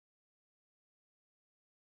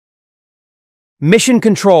Mission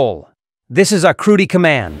Control. This is AAKRUTI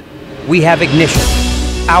Command. We have ignition.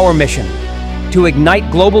 Our mission: to ignite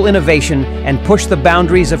global innovation and push the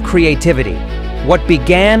boundaries of creativity. What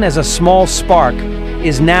began as a small spark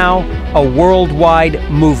is now a worldwide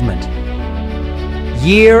movement.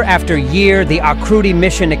 Year after year, the AAKRUTI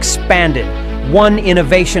mission expanded, one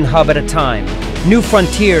innovation hub at a time. New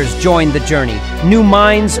frontiers joined the journey. New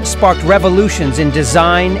minds sparked revolutions in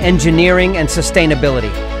design, engineering, and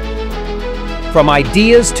sustainability. From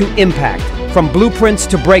ideas to impact, from blueprints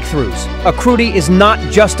to breakthroughs, AAKRUTI is not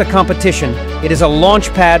just a competition, it is a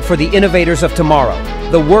launch pad for the innovators of tomorrow,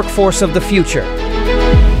 the workforce of the future.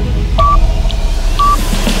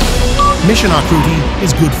 Mission AAKRUTI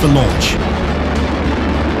is good for launch.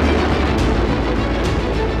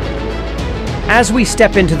 As we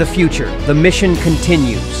step into the future, the mission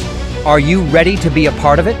continues. Are you ready to be a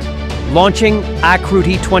part of it? Launching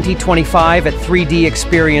AAKRUTI 2025 at 3D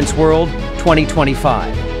Experience World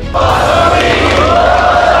 2025.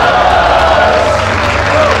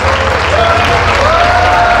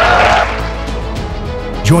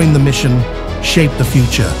 Join the mission, shape the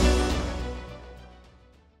future.